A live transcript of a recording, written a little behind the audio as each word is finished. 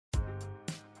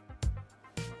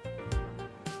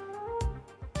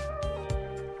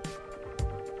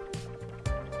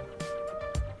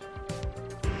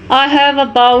I have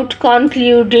about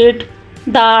concluded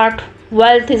that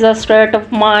wealth is a state of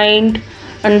mind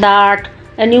and that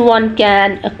anyone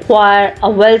can acquire a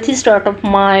wealthy state of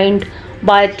mind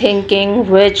by thinking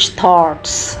rich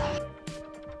thoughts.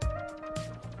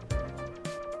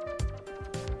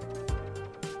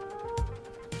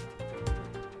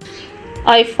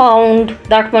 I found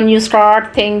that when you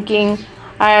start thinking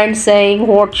and saying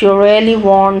what you really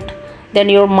want, then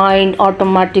your mind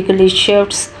automatically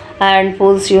shifts and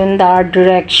pulls you in that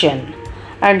direction.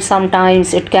 And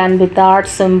sometimes it can be that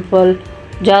simple,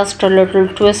 just a little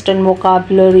twist in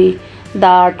vocabulary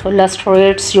that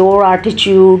illustrates your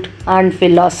attitude and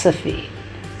philosophy.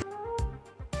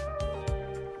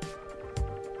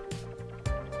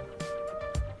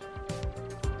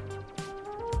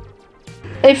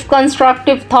 If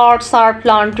constructive thoughts are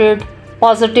planted,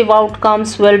 positive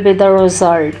outcomes will be the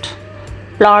result.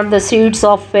 Plant the seeds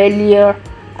of failure,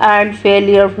 and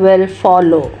failure will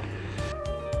follow.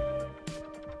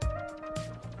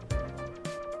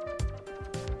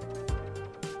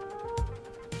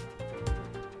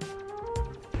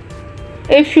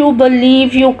 If you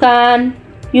believe you can,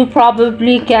 you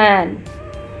probably can.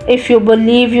 If you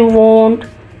believe you won't,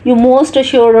 you most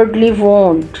assuredly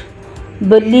won't.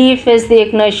 Belief is the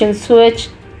ignition switch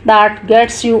that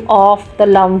gets you off the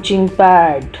launching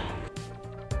pad.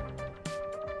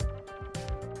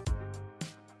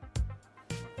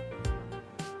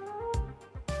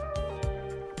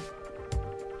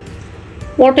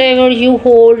 Whatever you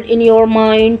hold in your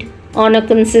mind on a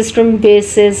consistent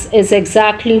basis is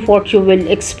exactly what you will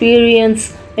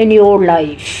experience in your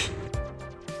life.